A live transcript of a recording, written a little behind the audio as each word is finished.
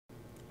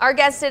Our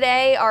guests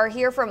today are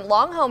here from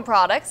Long Home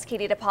Products,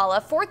 Katie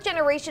DePaula, fourth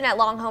generation at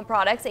Long Home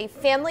Products, a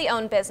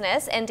family-owned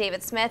business, and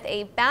David Smith,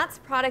 a Bats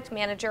product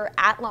manager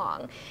at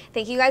Long.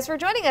 Thank you guys for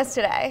joining us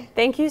today.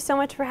 Thank you so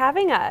much for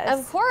having us.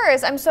 Of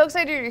course. I'm so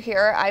excited you're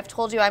here. I've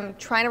told you I'm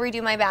trying to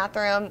redo my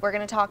bathroom. We're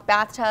going to talk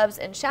bathtubs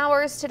and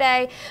showers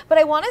today, but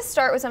I want to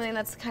start with something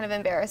that's kind of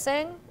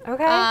embarrassing.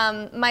 Okay.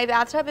 My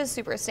bathtub is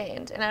super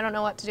stained, and I don't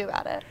know what to do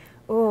about it.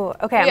 Ooh,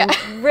 okay. Yeah.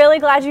 I'm really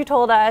glad you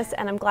told us,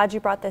 and I'm glad you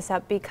brought this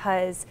up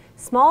because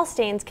small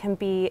stains can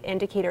be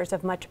indicators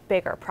of much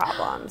bigger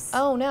problems.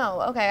 Oh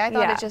no, okay, I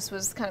thought it just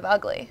was kind of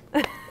ugly.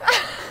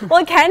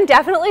 Well, it can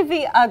definitely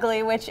be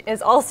ugly, which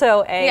is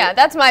also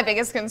that's my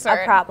biggest concern.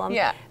 A problem.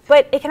 Yeah.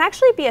 But it can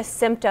actually be a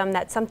symptom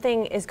that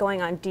something is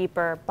going on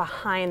deeper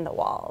behind the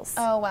walls.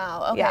 Oh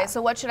wow, okay, Yeah.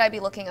 so what should I be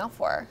looking out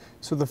for?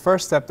 So the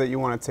first step that you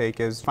want to take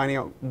is finding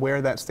out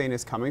where that stain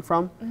is coming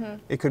from.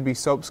 It could be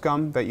soap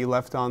scum that you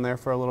left on there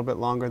for a little bit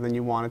longer than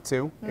you wanted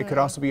to. It could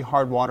also be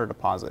hard water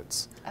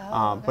deposits.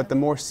 But the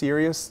more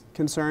serious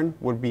concern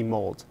would be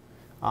mold.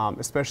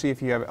 Especially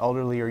if you have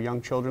elderly or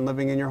young children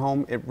living in your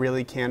home, it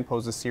really can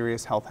pose a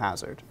serious health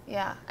hazard.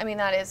 Yeah, I mean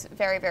that is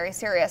very, very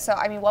serious. So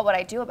I mean, what would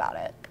I do about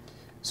it?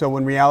 So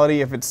in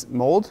reality, if it's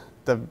mold,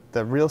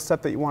 the real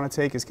step that you want to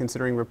take is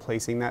considering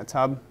replacing that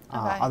tub.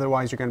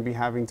 Otherwise, you're going to be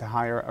having to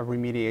hire a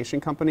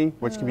remediation company,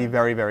 which can be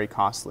very, very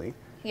costly.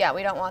 Yeah,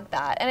 we don't want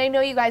that. And I know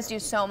you guys do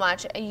so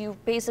much. You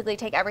basically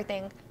take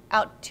everything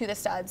out to the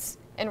studs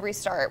and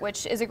restart,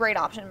 which is a great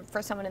option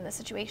for someone in this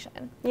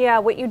situation. Yeah,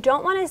 what you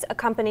don't want is a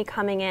company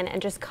coming in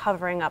and just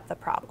covering up the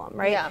problem,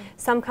 right? Yeah.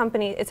 Some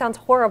companies, it sounds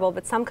horrible,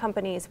 but some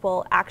companies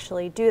will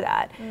actually do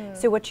that.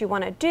 So what you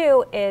want to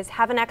do is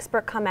have an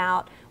expert come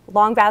out,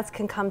 Long Baths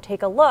can come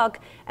take a look,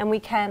 and we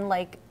can,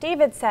 like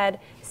David said,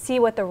 see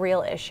what the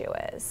real issue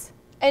is.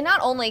 And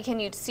not only can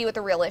you see what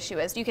the real issue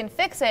is, you can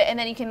fix it and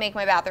then you can make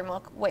my bathroom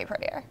look way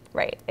prettier.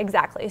 Right,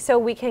 exactly. So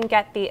we can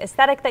get the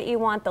aesthetic that you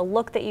want, the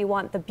look that you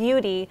want, the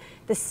beauty,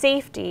 the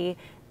safety,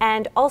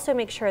 and also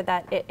make sure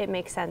that it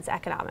makes sense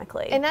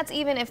economically. And that's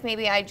even if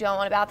maybe I don't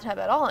want a bathtub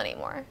at all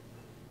anymore.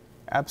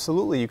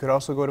 Absolutely. You could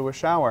also go to a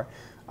shower.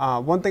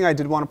 One thing I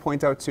did want to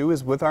point out too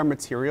is with our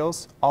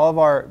materials, all of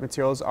our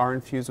materials are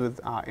infused with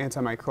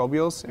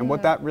antimicrobials, and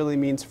what that really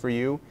means for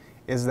you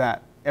is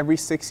that every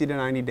 60 to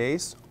 90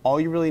 days, all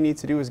you really need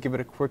to do is give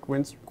it a quick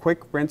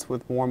rinse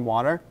with warm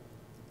water.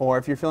 Or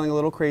if you're feeling a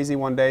little crazy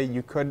one day,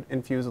 you could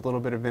infuse a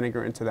little bit of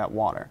vinegar into that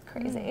water.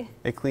 Crazy.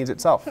 It cleans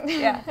itself.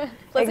 Yeah,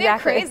 Let's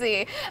get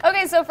crazy.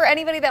 Okay, so for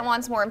anybody that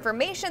wants more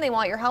information, they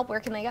want your help, where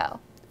can they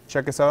go?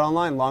 Check us out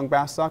online,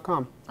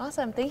 longbaths.com.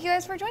 Awesome. Thank you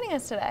guys for joining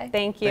us today.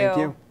 Thank you. Thank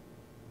you.